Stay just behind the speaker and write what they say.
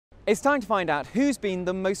It's time to find out who's been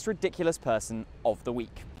the most ridiculous person of the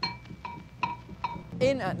week.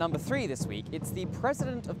 In at number 3 this week, it's the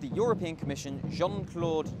President of the European Commission,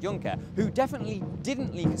 Jean-Claude Juncker, who definitely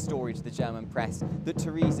didn't leak a story to the German press that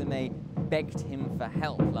Theresa May begged him for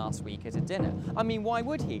help last week at a dinner. I mean, why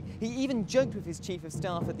would he? He even joked with his chief of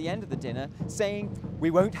staff at the end of the dinner, saying, "We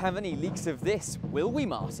won't have any leaks of this, will we,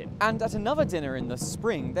 Martin?" And at another dinner in the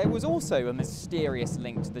spring, there was also a mysterious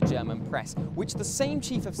link to the German press, which the same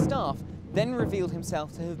chief of staff then revealed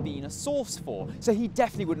himself to have been a source for, so he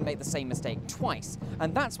definitely wouldn't make the same mistake twice,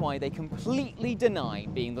 and that's why they completely deny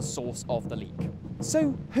being the source of the leak.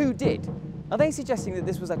 So who did? Are they suggesting that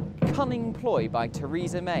this was a cunning ploy by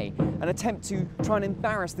Theresa May, an attempt to try and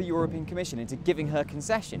embarrass the European Commission into giving her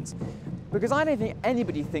concessions? Because I don't think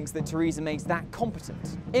anybody thinks that Theresa May's that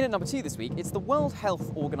competent. In at number 2 this week, it's the World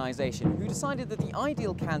Health Organization who decided that the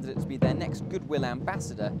ideal candidate to be their next goodwill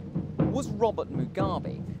ambassador was Robert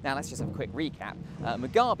Mugabe. Now let's just have a quick recap.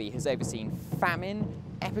 Mugabe has overseen famine,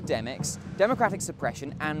 epidemics, democratic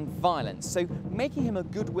suppression and violence, so making him a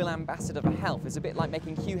goodwill ambassador for health is a bit like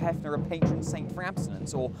making Hugh Hefner a patron saint for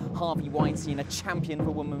abstinence, or Harvey Weinstein a champion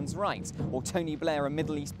for women's rights, or Tony Blair a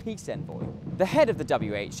Middle East peace envoy. The head of the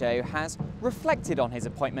WHO has reflected on his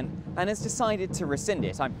appointment and has decided to rescind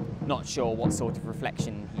it. I'm not sure what sort of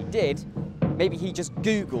reflection he did. Maybe he just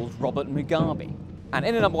Googled Robert Mugabe. And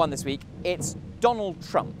in at number 1 this week, it's Donald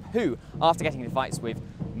Trump, who, after getting into fights with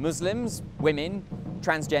Muslims, women,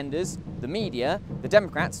 transgenders, the media, the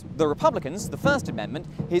Democrats, the Republicans, the First Amendment,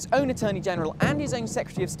 his own Attorney General and his own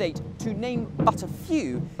Secretary of State, to name but a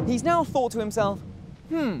few, he's now thought to himself,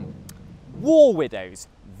 war widows,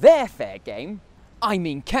 they're fair game. I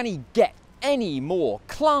mean, can he get any more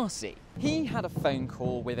classy? He had a phone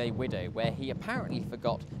call with a widow where he apparently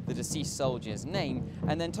forgot the deceased soldier's name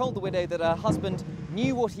and then told the widow that her husband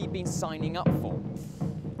knew what he'd been signing up for.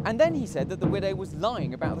 And then he said that the widow was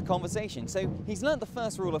lying about the conversation, so he's learnt the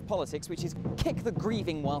first rule of politics, which is kick the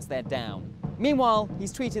grieving whilst they're down. Meanwhile,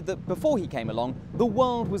 he's tweeted that before he came along, the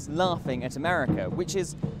world was laughing at America, which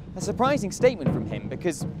is a surprising statement from him,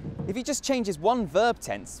 because if he just changes one verb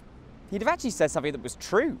tense, he'd have actually said something that was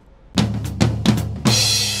true.